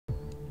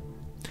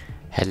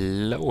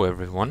Hello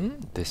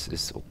everyone, this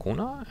is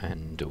Okona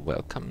and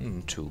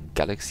welcome to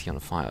Galaxy on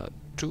Fire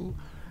 2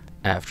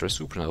 after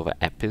Supernova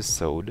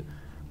episode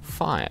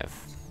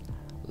 5.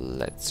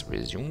 Let's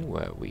resume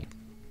where we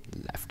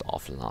left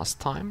off last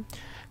time.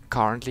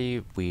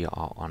 Currently we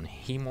are on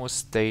Hemo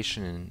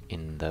Station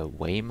in the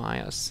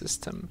Waymire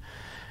system,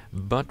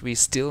 but we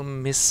still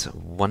miss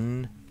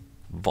one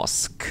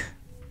Vossk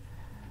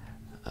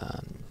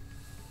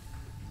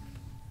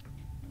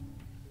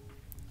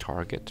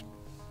target.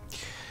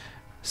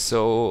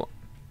 So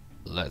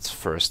let's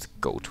first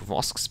go to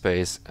Vossk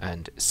space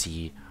and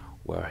see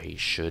where he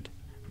should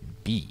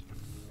be.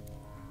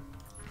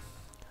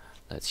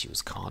 Let's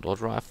use Cardor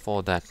Drive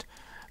for that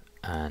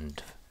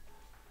and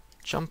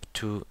jump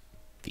to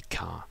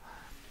Vika.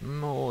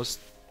 Most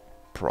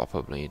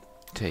probably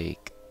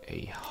take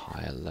a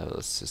higher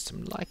level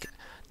system like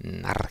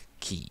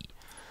Narki.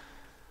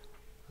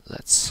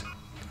 Let's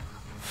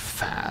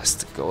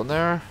fast go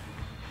there.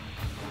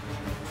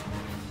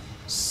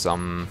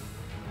 Some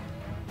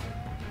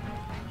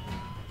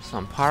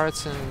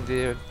pirates in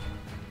the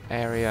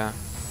area,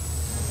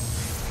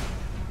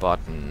 but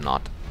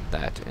not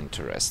that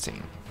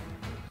interesting.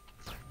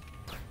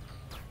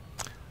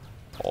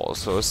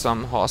 Also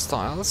some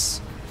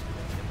hostiles.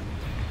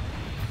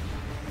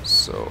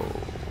 So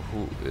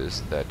who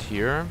is that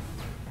here?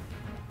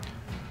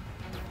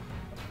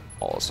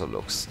 Also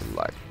looks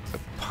like a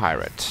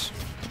pirate.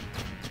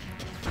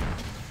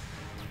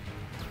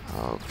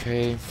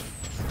 Okay,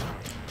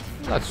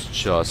 let's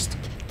just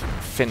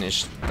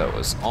finish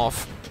those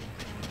off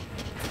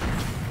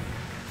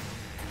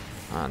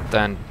and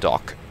then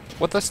dock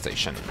with the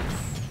station.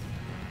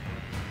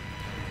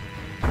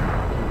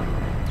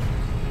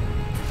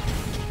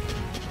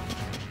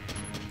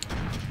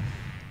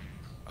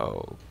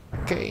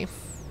 Okay,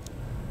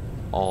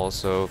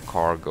 also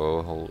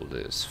cargo hold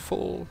is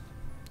full.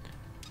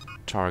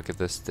 Target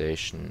the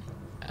station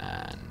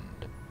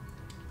and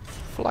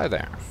fly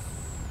there.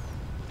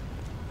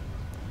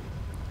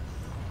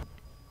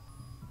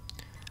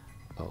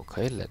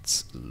 Okay,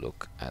 let's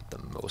look at the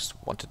most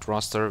wanted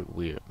roster.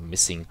 We're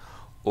missing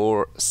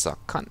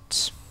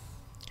Sakand,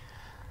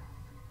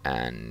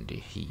 and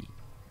he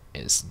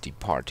is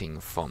departing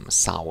from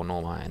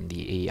Supernova in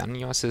the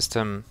Eanya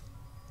system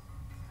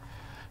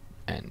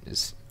and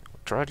is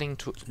traveling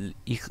to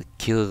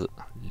Likir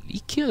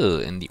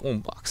in the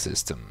Vossk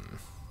system.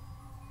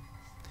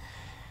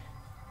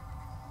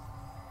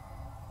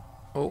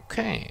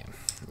 Okay,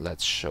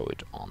 let's show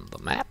it on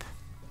the map.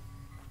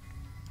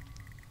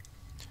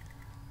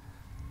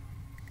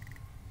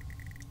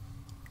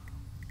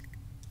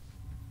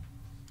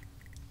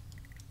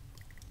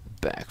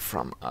 Back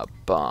from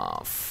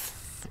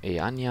above.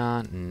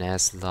 Eanya,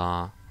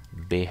 Nesla,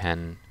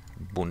 Behen,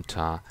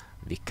 Bunta,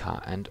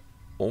 Vika and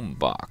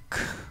Vossk.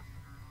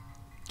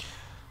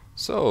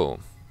 So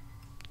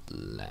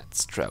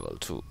let's travel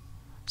to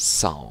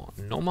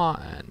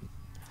Supernova and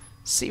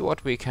see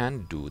what we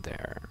can do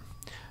there.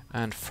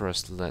 And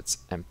first let's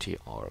empty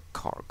our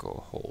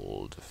cargo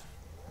hold.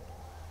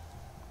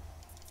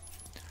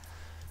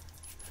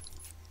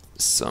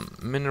 Some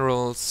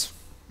minerals,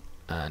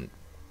 and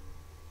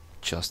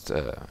just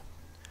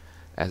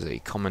as a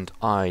comment,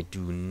 I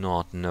do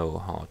not know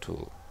how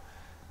to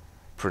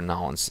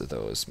pronounce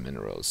those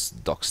minerals.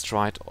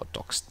 Dockstrite or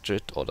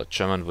Dockstrit, or the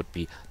German would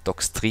be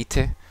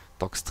Dockstrite,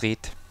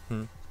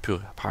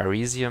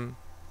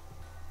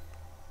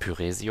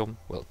 Pyresium,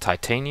 well,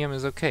 titanium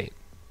is okay.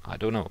 I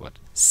don't know, but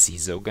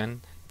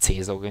Cesogen,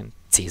 Kesogen?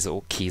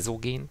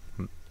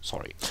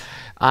 Sorry.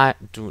 I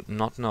do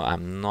not know,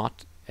 I'm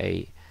not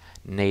a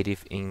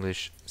native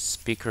English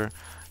speaker,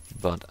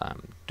 but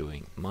I'm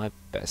doing my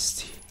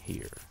best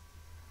here.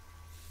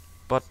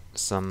 But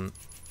some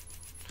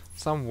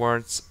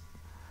words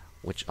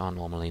which are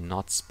normally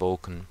not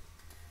spoken.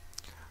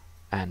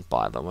 And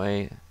by the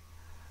way,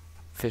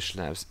 Fish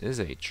Labs is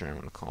a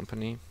German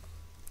company,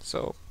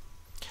 so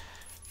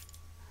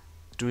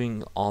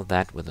doing all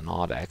that with an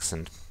odd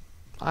accent,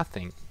 I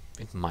think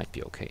it might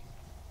be okay.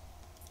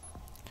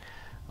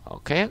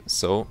 Okay,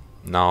 so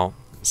now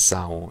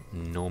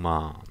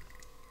Supernova.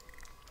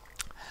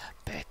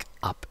 Back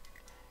up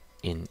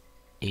in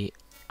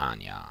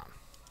Eanya.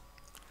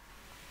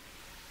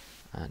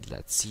 And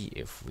let's see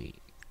if we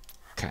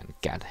can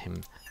get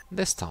him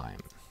this time.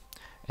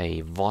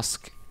 A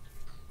Vossk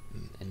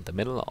in the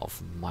middle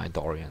of my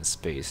Dorian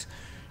space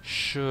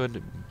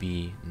should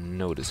be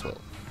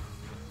noticeable.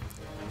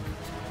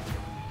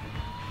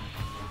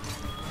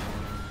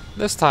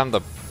 This time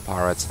the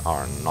pirates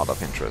are not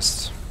of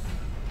interest.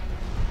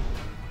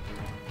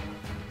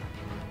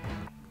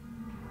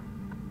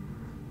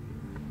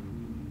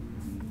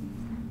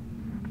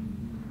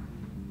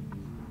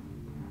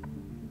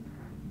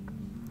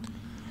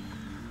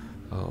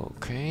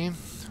 Okay,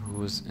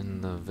 who's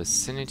in the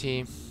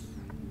vicinity?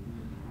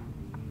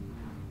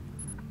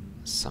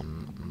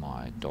 Some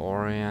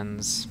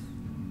Mydorians,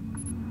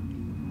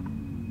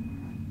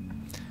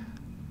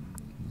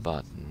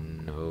 but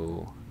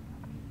no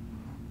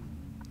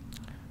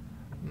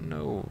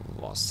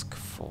Vossk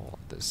for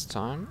this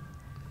time.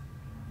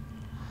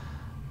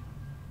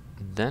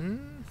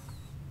 then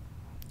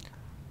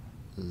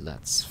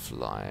let's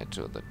fly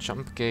to the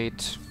jump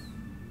gate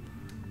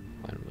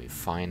when we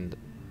find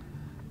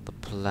the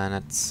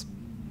planets.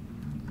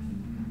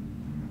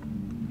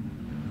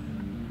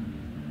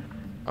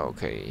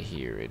 Okay,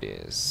 here it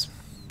is.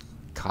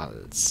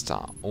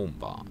 Kalsta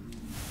Omba.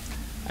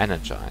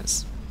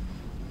 Energize.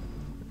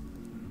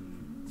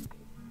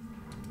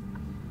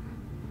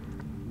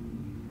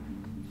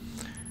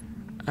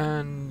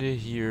 And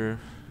here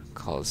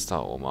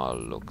Kalsta Oma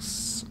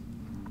looks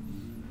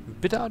a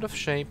bit out of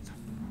shape.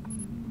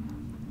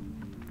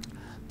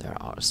 There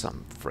are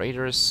some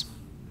freighters,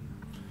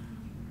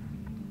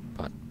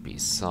 but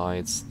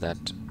besides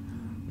that,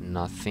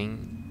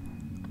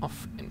 nothing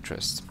of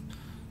interest.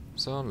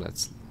 So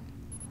let's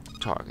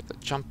target the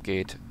jump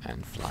gate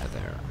and fly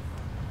there.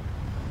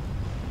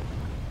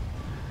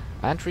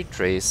 And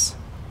retrace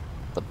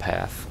the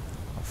path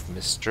of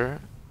Mr.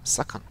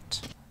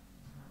 Sakand,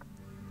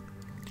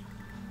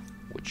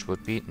 which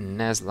would be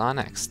Nesla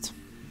next.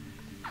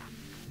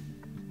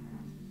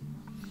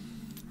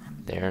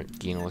 Their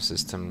Geno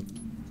system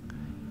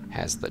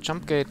has the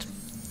jump gate,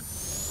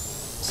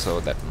 so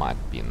that might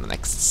be the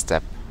next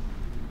step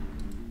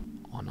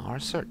on our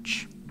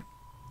search.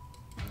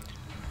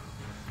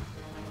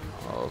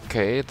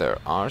 Okay, there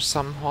are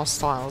some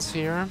hostiles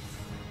here.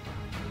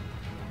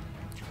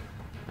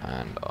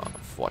 And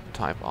of what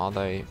type are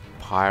they?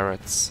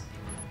 Pirates.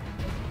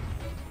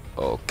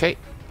 Okay.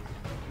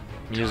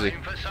 Music.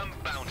 Time for some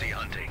bounty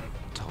hunting.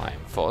 Time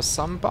for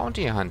some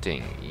bounty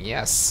hunting.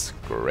 Yes,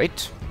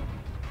 great.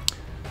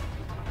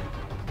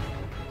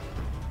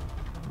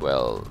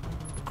 Well,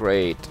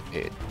 great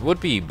it would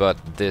be, but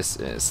this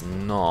is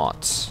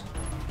not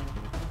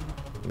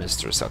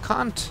Mr.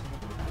 Sakand.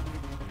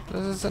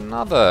 This is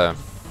another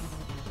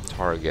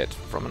target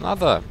from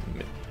another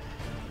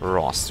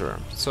roster.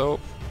 So,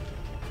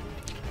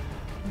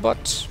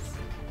 but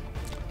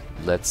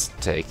let's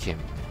take him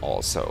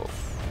also.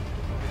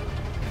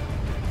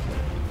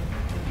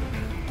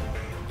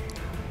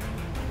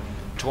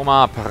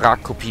 Toma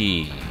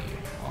Prakopi,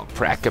 or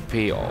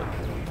Prakopi, or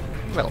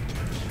well,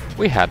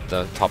 we had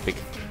the topic.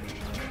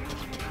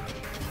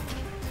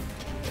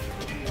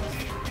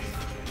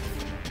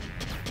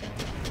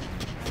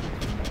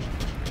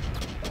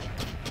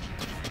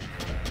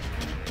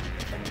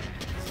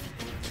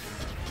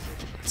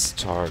 Let's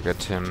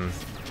target him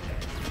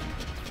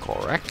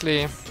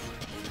correctly.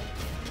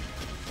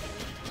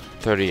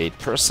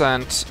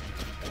 38%,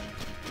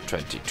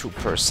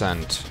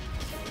 22%,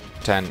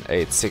 10,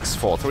 8, 6,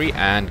 4, 3,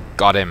 and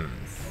got him.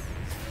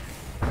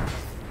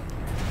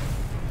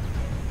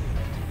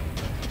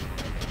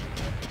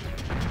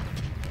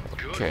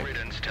 Okay. Good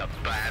riddance to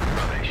bad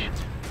rubbish.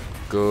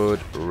 Good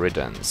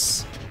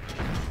riddance.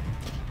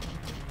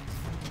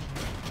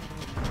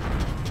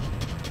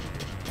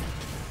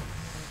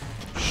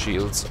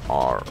 Shields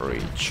are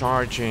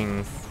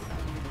recharging.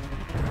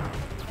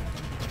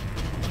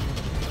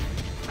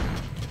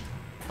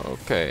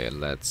 Okay,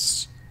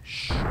 let's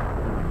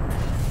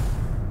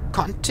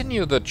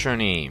continue the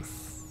journey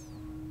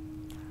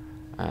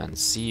and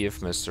see if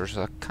Mr.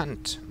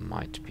 Sakand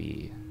might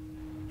be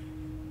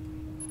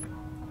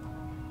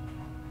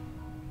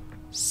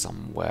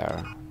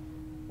somewhere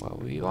where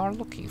we are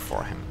looking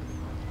for him.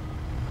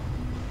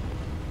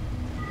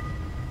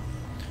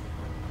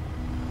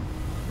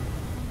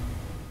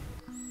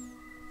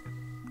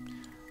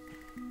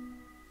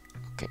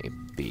 Okay,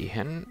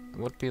 Behen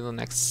would be the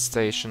next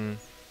station.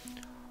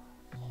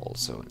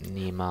 Also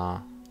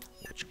Nima,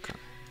 which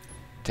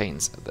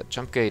contains the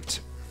jump gate.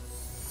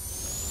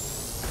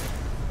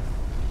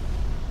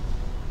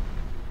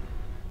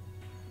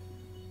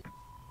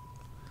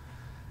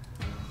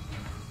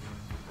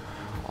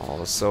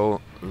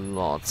 Also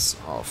lots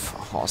of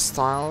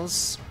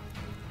hostiles.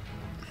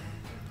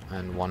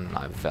 And one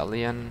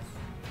Nivelian.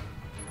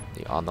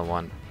 The other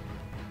one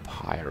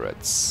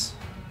pirates.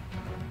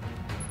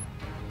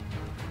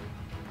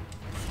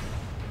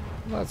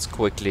 Let's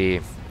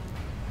quickly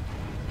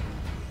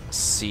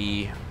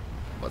see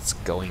what's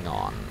going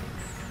on.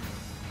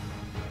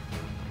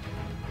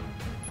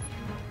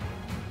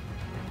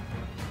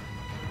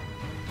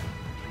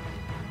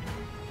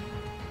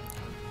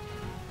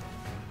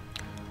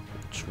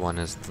 Which one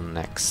is the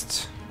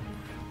next?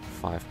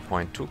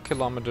 5.2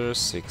 kilometers,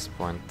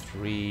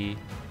 6.3.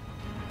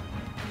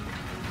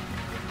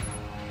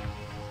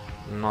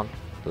 Not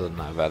the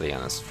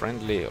Nivelian is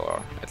friendly,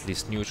 or at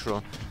least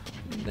neutral.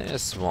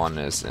 This one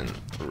is in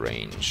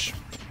range.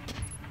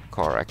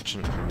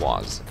 Correction,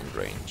 was in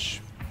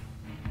range.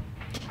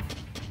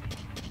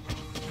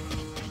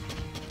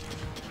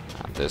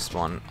 And this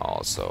one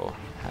also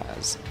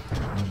has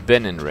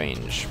been in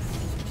range.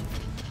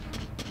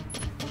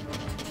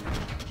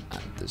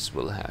 And this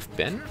will have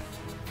been.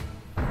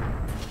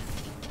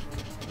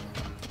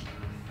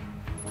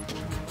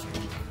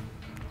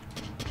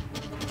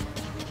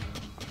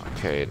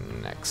 Okay,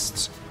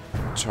 next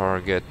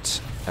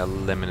target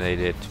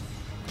eliminated.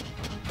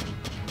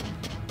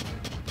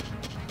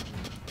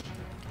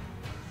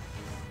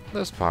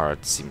 This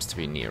part seems to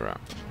be nearer.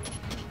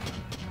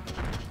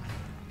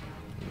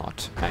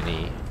 Not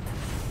any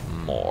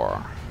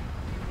more.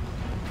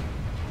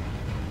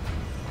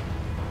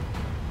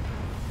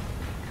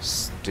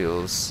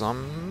 Still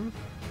some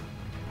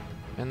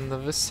in the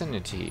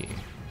vicinity.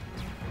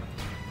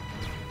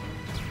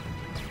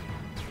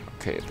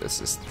 Okay,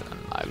 this is the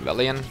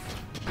Nivelian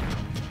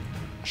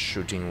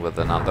shooting with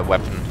another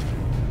weapon,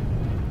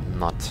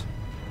 not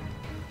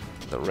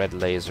the red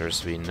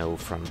lasers we know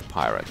from the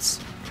pirates.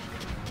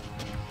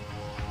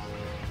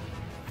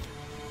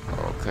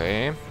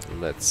 Okay,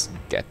 let's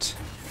get...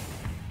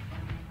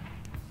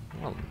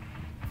 Well,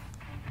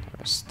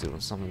 there are still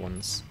some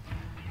ones.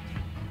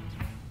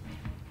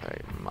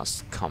 They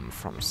must come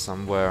from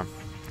somewhere.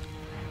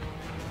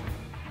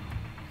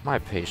 My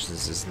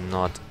patience is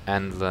not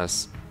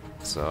endless,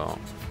 so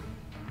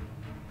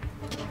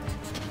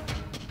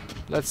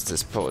let's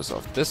dispose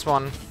of this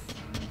one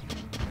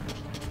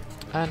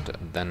and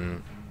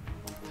then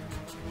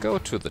go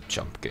to the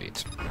jump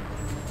gate.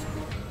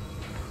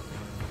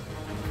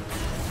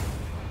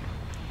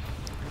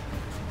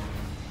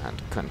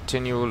 And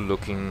continue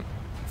looking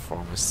for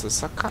Mr.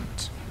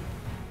 Sakand.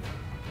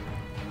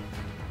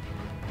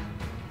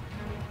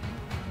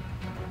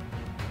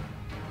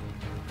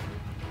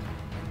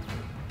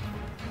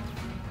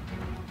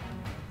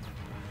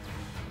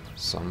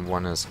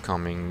 Someone is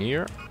coming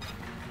near.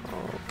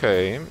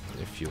 Okay,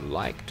 if you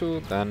like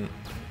to, then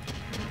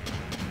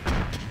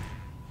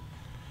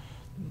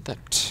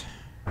that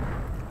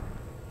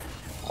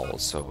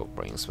also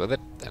brings with it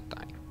that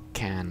I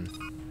can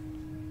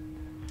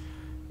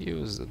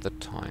use the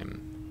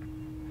time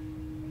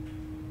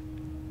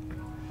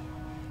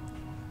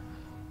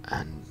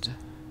and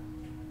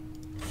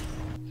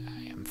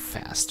I am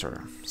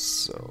faster,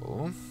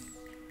 so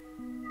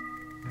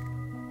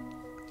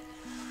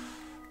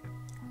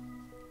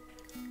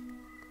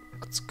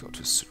let's go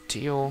to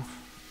Suteo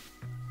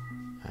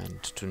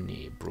and to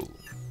Nebru.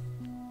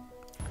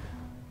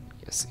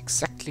 Yes,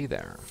 exactly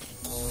there.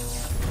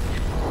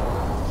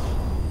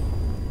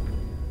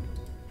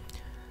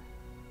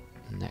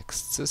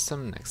 Next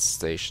system, next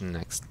station,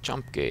 next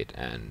jump gate,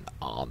 and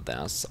are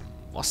there some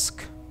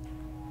Vossk?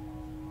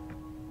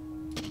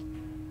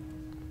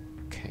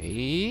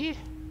 Okay.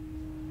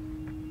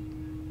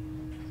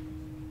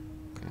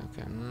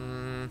 Okay.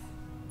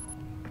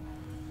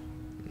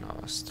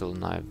 No, still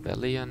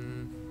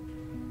Nivelian.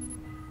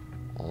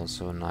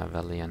 Also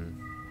Nivelian.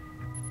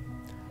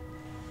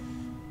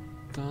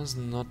 Does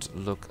not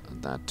look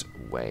that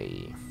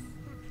way.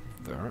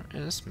 Where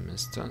is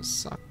Mr.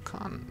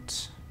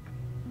 Sakand?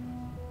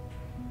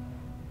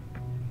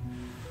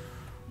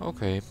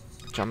 Okay,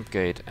 jump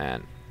gate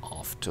and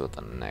off to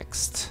the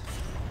next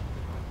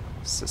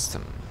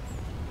system.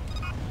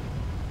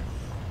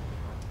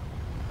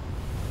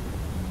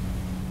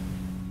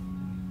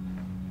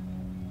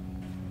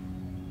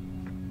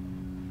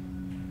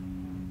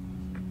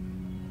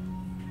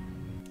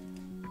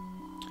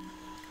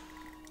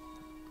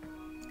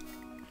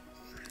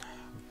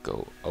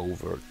 Go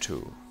over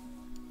to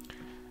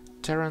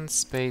Terran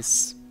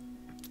space.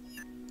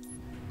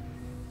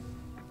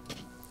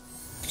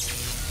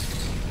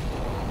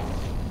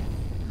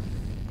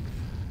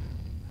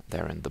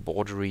 They're in the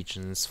border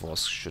regions.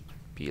 Vossk should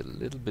be a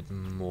little bit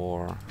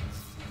more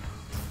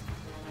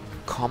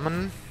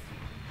common.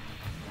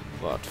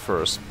 But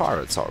first,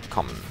 pirates are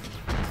common.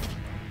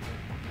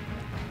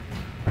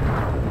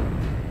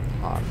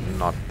 I'm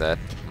not that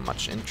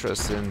much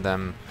interested in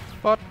them,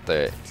 but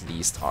they at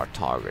least are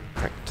target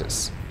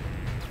practice.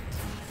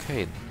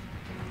 Okay.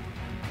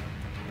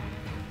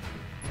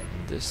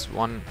 This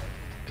one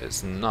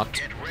is not...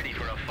 Get ready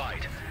for a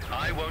fight.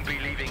 I won't be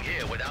leaving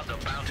here without the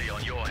bounty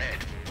on your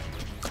head.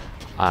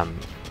 I'm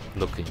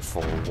looking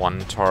for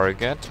one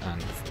target,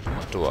 and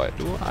what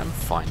do? I'm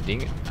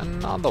finding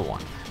another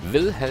one.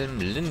 Wilhelm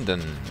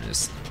Linden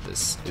is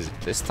it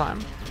this time?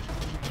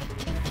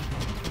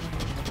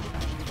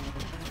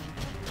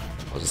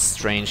 Was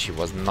strange he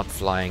was not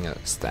flying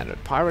a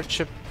standard pirate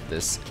ship.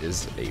 This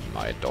is a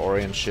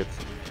Maedorian ship.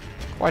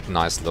 Quite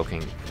nice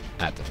looking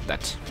at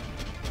that.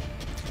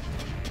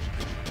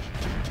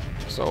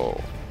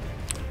 So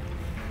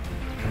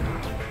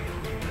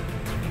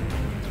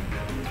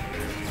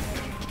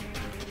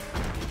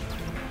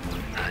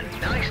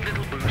Nice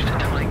little boost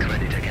to my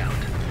credit account.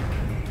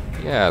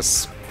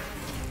 yes,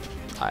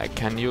 I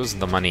can use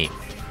the money.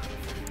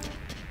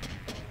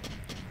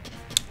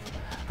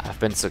 I've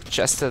been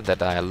suggested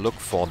that I look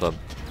for the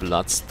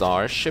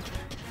Bloodstar ship,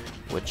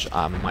 which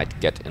I might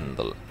get in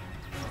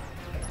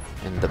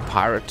the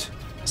pirate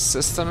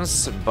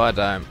systems, but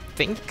I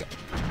think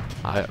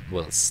I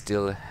will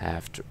still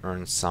have to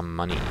earn some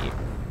money.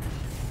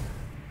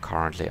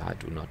 Currently I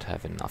do not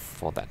have enough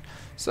for that.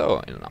 So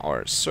in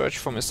our search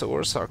for Mr.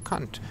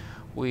 Sakand,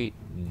 we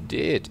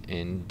did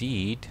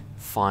indeed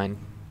find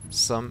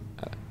some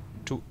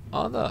 2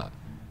 other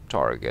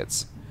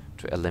targets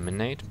to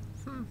eliminate.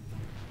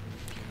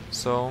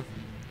 So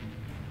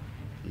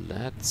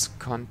let's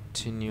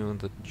continue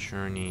the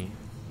journey.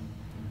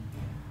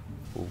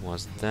 Who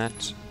was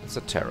that? It's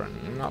a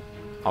Terran, not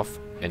of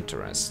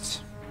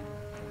interest.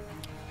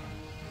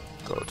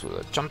 Go to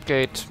the jump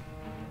gate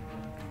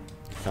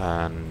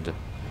and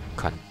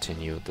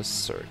continue the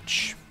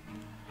search.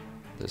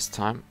 This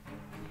time,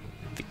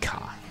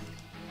 Vika.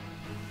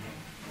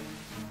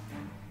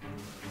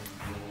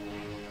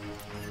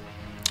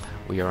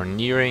 We are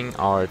nearing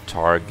our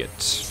target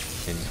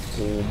in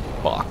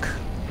Vossk.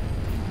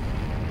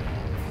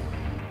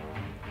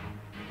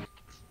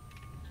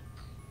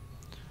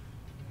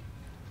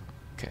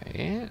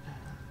 Okay.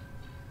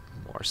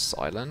 More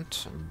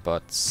silent,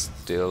 but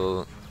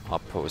still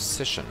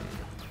opposition.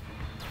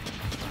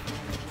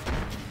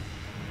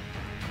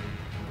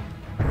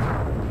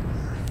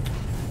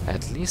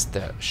 At least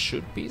there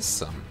should be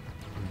some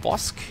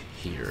Vossk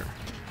here.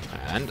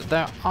 And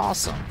there are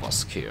some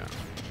Vossk here.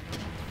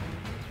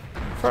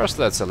 First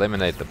let's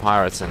eliminate the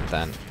pirates and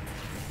then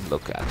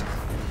look at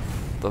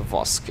the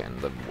Vossk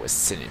in the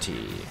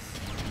vicinity.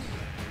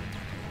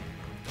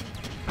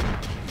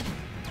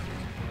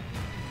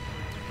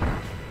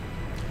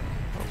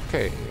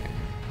 Okay.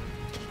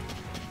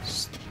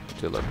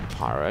 Still a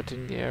pirate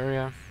in the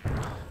area.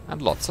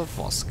 And lots of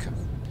Vossk.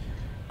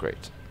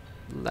 Great.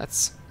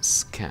 Let's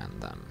scan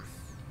them.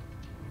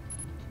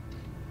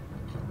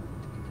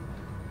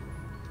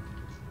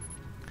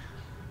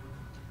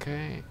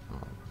 Okay,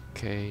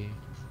 okay,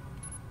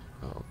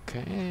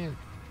 okay.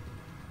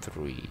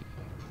 3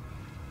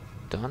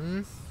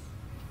 done.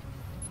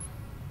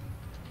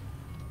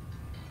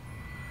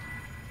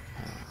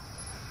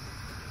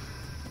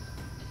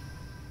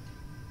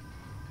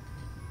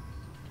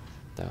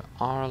 There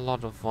are a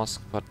lot of Vossk,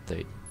 but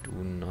they do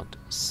not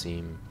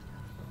seem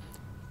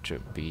to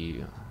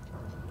be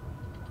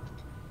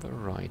the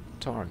right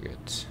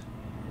target.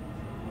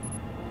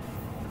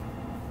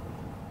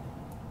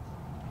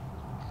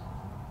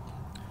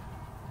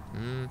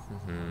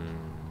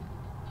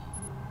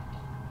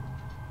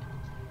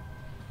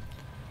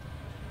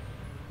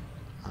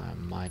 I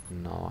might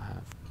now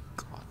have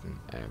gotten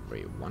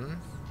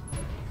everyone.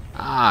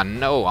 Ah,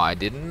 no, I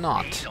did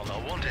not. He's on the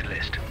wanted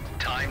list.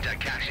 Time to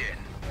cash in.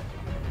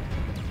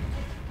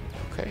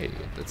 Okay,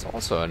 that's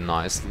also a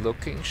nice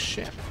looking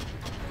ship.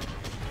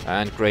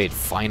 And great,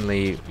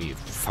 finally we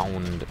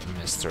found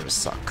Mr.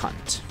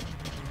 Sakand.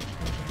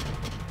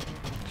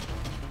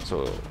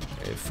 So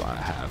if I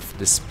have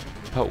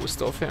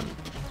disposed of him,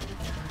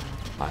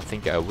 I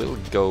think I will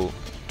go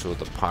to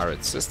the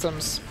pirate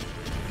systems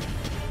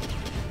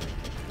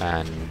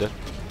and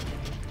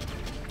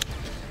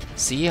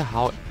see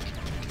how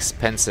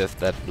expensive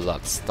that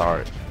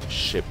Bloodstar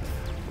ship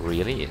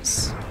really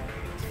is.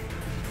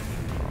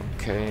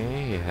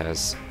 Okay, he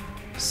has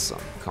some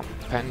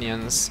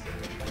companions.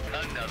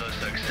 Another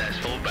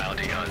successful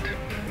bounty hunt.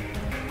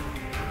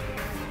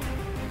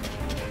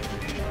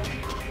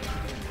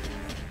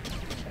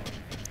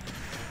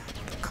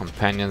 The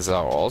companions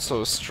are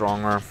also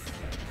stronger,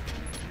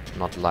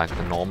 not like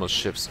the normal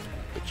ships,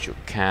 which you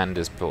can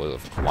dispose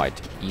of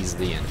quite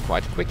easily and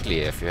quite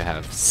quickly, if you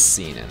have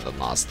seen in the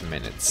last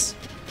minutes.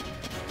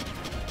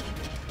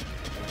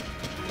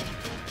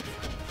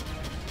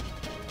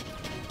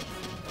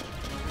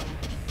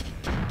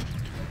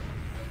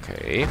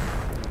 Okay,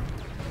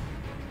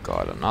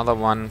 got another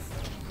one.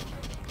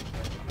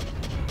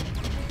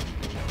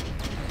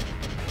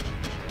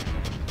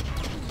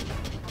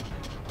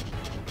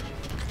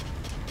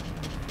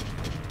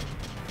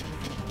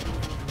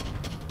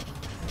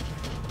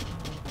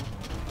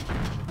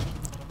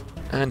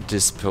 And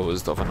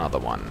disposed of another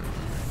one.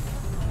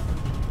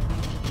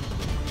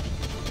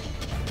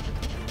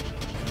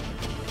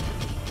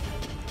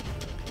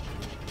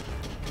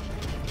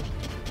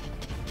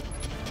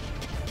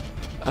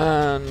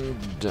 And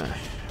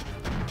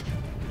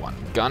one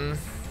gun.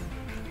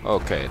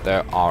 Okay,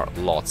 there are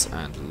lots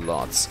and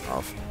lots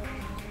of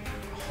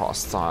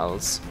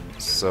hostiles.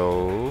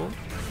 So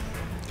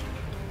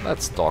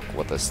let's dock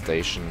with the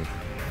station.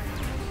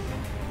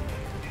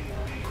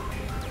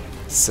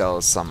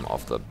 Sell some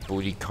of the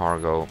booty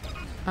cargo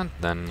and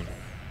then...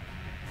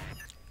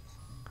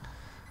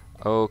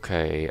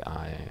 Okay,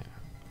 I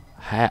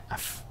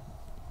have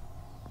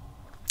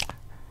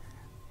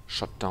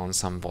shot down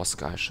some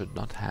Vossk I should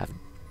not have.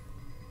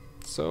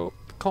 So,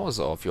 because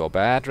of your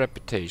bad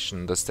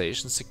reputation, the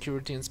station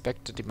security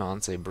inspector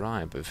demands a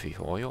bribe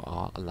before you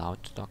are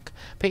allowed to dock.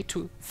 Pay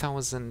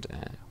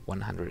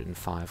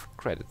 2,105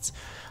 credits.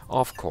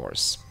 Of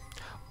course.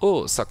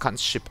 Oh,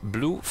 Sakand's ship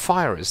Blue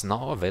Fire is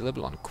now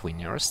available on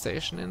Queenera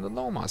Station in the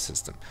Loma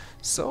system.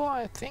 So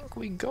I think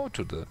we go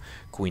to the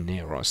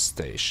Queenera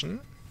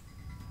Station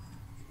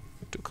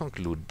to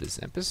conclude this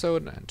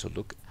episode and to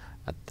look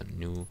at the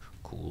new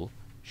cool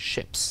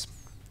ships.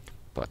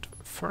 But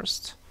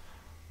first,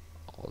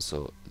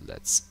 also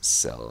let's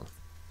sell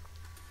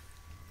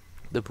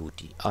the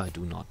booty. I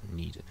do not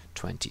need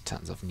 20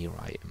 tons of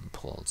Nirai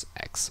Impulse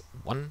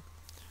X1.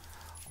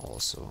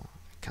 Also,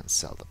 I can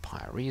sell the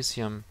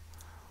Pyresium,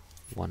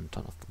 1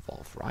 ton of the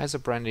Wolf Riser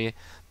Brandy,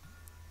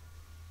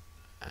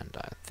 and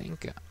I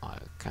think I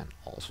can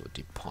also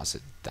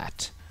deposit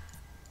that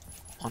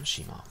on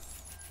Shima.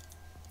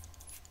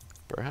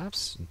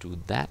 Perhaps do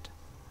that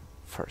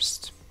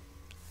first.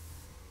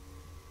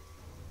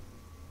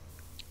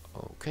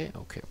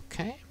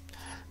 Okay.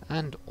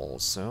 And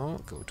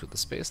also go to the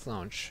space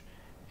lounge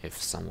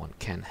if someone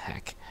can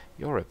hack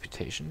your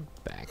reputation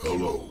back.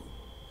 Hello.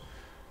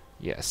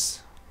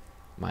 Yes.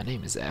 My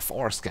name is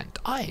Vossk and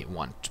I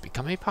want to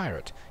become a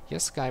pirate.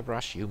 Yes,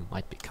 Guybrush, you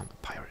might become a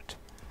pirate.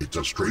 It's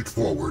a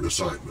straightforward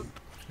assignment.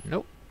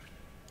 Nope.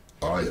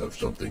 I have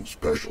something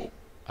special.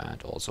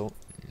 And also,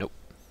 nope.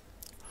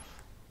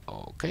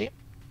 Okay.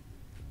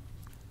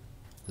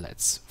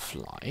 Let's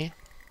fly.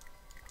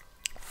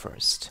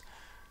 First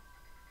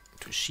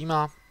to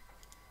Shima.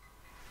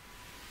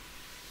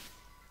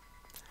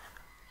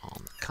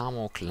 On the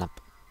Camo Club.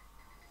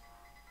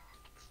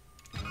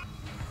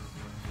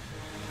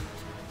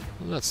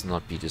 Let's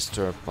not be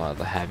disturbed by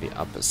the heavy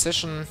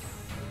opposition.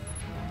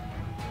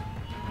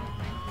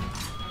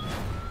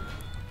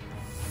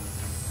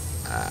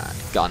 And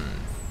gun.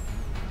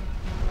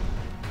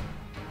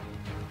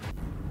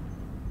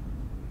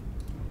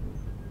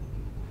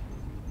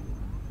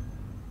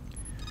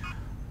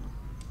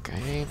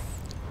 Okay.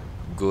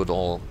 Good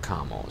old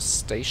Camo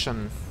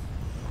Station.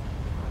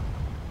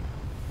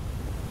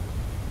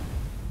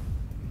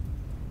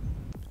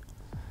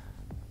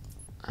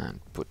 And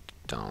put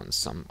down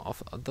some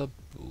of the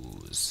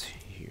booze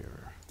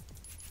here.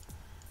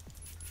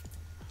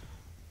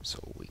 So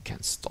we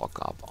can stock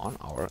up on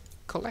our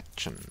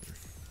collection.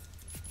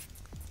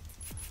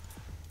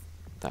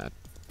 That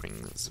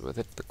brings with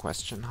it the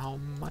question, how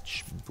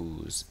much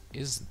booze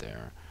is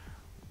there?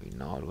 We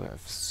now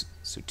have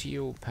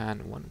Sutio,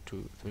 Pan, 1,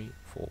 2, 3,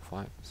 4,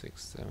 5,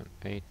 6, 7,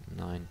 8,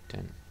 9,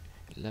 10,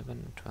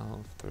 11,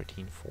 12,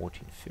 13,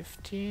 14,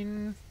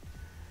 15,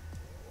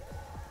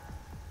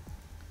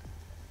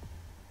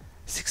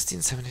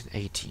 16, 17,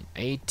 18.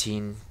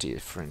 18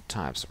 different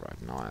types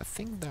right now. I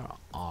think there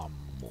are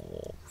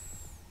more.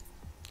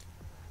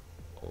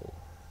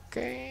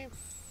 Okay.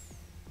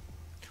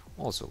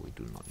 Also, we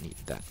do not need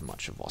that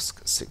much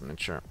Vossk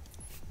signature.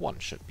 One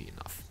should be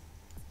enough.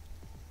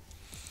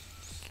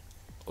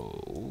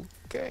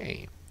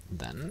 Okay.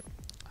 Then,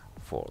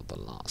 for the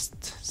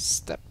last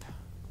step,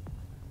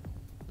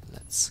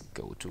 let's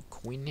go to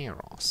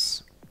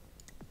Quineros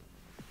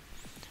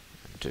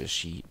and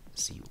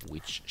see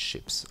which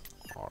ships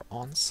are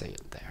on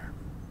sale there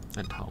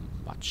and how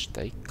much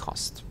they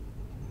cost.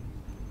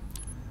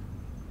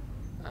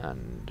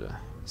 And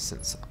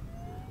since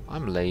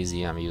I'm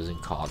lazy, I'm using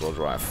Cargo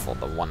Drive for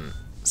the one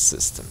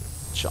system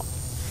jump.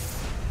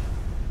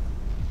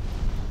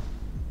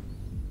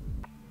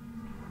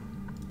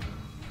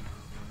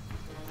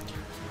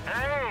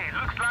 Hey,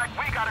 looks like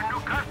we got a new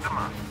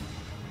customer.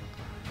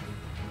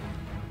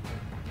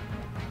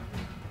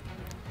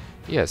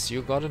 Yes,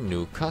 you got a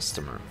new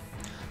customer.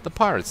 The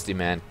pirates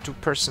demand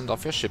 2%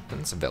 of your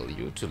shipment's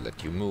value to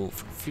let you move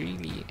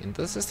freely in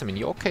the system. In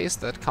your case,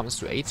 that comes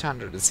to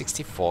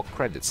 864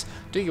 credits.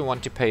 Do you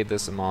want to pay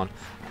this amount?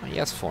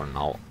 Yes, for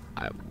now,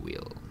 I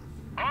will.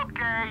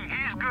 Okay,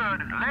 he's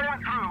good. Let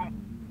him through.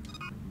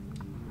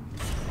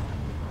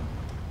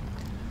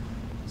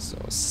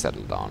 So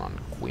settle down on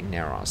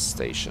Quineros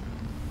Station,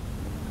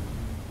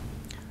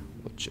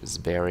 which is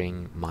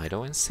bearing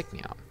Mido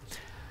insignia.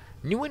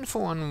 New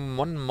info on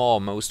one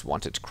more most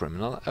wanted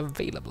criminal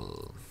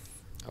available.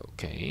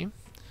 Okay,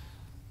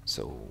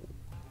 so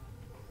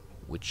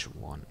which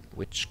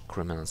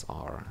criminals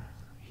are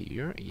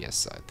here?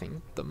 Yes, I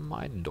think the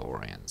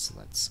Midorians.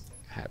 Let's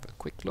have a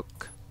quick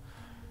look.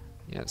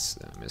 Yes,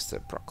 Mr.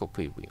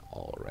 Prokopi we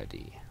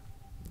already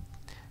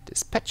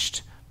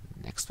dispatched.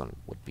 Next one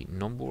would be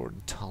Nombor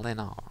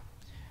Talinar,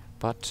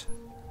 but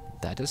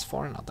that is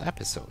for another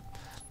episode.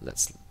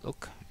 Let's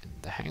look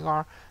in the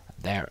hangar.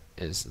 There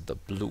is the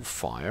blue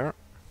fire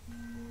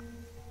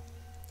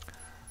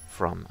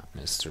from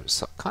Mr.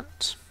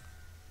 Sakand.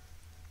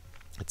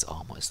 Its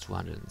armor is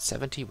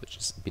 270, which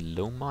is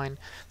below mine.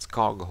 Its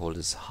cargo hold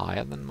is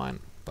higher than mine,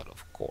 but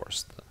of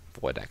course the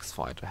Void Axe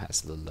fighter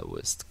has the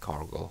lowest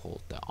cargo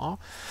hold there are.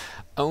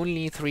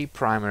 Only 3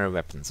 primary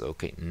weapons.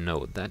 Okay,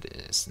 no, that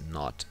is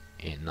not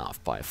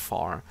enough by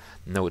far.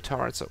 No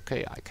turrets.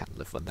 Okay, I can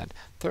live with that.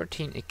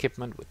 13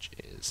 equipment, which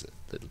is a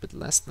little bit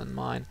less than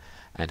mine,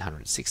 and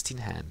 116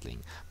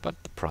 handling,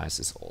 but the price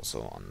is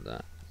also on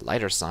the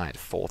lighter side.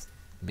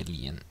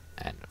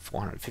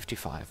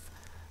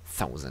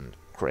 4,455,000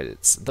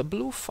 credits. The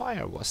Blue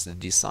Fire was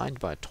designed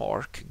by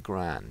Torque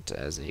Grant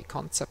as a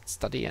concept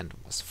study and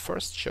was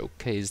first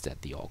showcased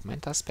at the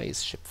Augmenta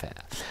Spaceship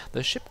Fair.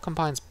 The ship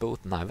combines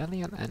both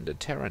Nivelian and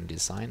Terran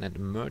design and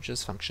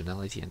merges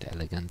functionality and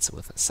elegance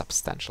with a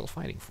substantial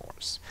fighting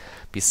force.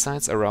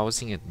 Besides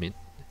arousing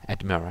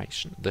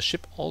admiration, the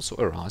ship also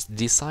aroused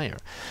desire,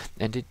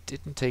 and it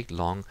didn't take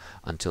long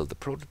until the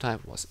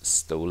prototype was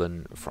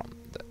stolen from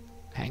the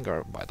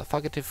hangar by the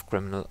fugitive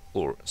criminal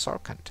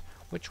Sakand,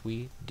 which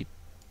we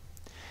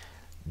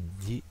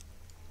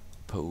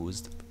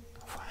deposed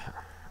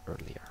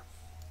earlier.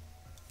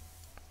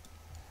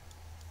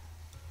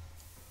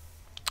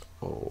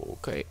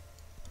 Okay,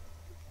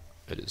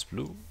 it is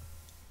blue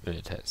and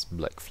it has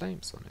black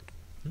flames on it.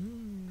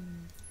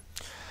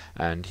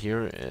 And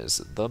here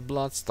is the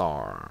Blood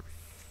Star,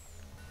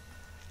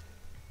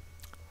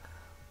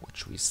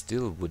 which we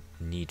still would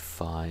need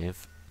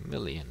 5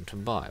 million to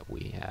buy.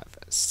 We have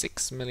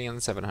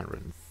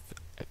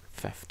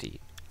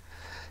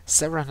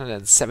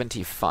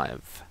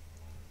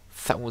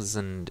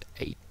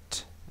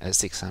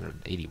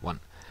 775,681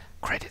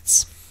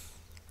 credits.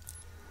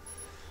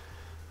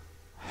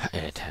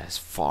 It has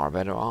far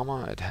better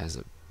armor, it has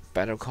a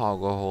better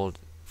cargo hold,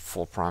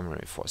 4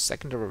 primary, 4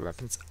 secondary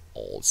weapons,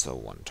 also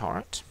 1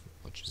 turret,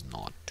 which is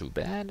not too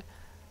bad,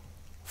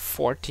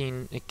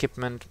 14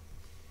 equipment,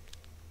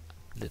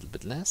 a little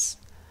bit less,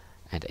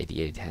 and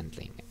 88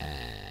 handling.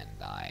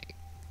 And I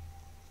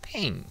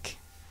think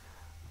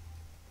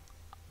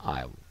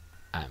I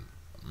am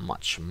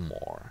much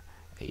more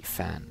a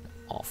fan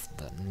of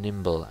the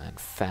nimble and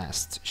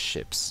fast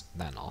ships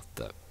than of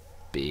the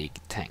big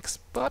tanks,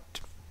 but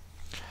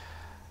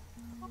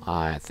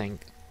I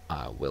think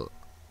I will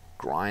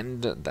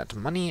grind that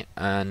money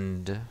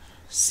and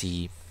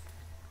see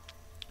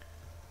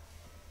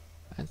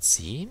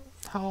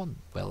how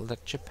well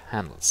that ship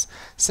handles.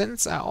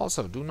 Since I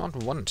also do not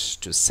want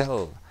to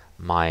sell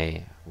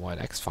my White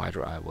X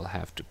fighter, I will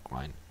have to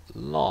grind a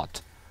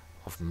lot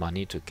of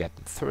money to get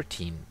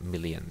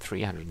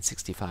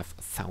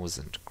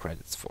 13,365,000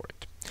 credits for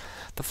it.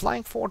 The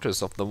flying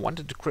fortress of the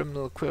wanted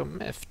criminal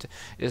Quirmift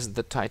is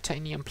the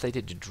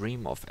titanium-plated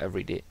dream of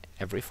every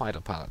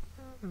fighter pilot.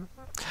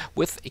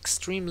 With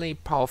extremely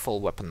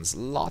powerful weapons,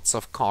 lots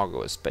of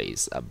cargo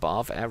space,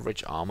 above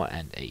average armor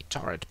and a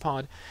turret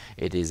pod,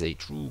 it is a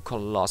true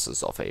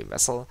colossus of a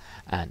vessel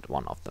and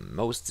one of the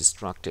most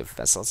destructive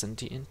vessels in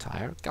the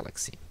entire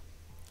galaxy.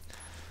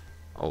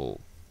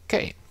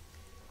 Okay,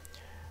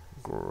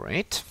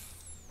 great.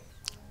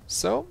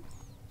 So,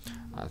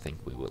 I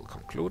think we will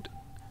conclude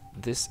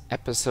this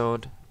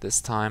episode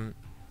this time.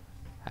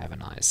 Have a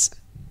nice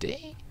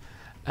day,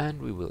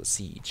 and we will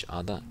see each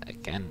other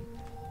again.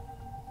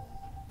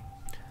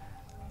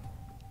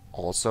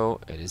 Also,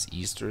 it is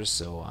Easter,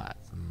 so I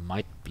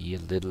might be a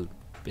little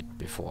bit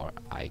before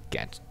I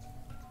get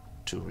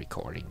to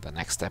recording the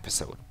next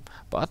episode.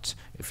 But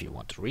if you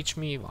want to reach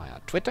me via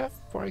Twitter,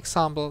 for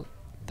example,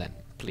 then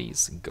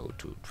please go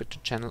to Twitter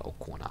channel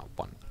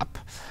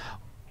Okona1up.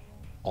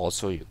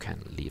 Also, you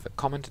can leave a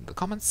comment in the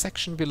comments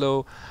section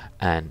below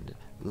and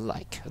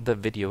like the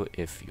video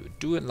if you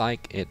do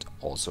like it.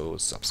 Also,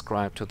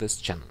 subscribe to this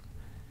channel.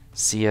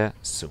 See ya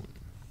soon.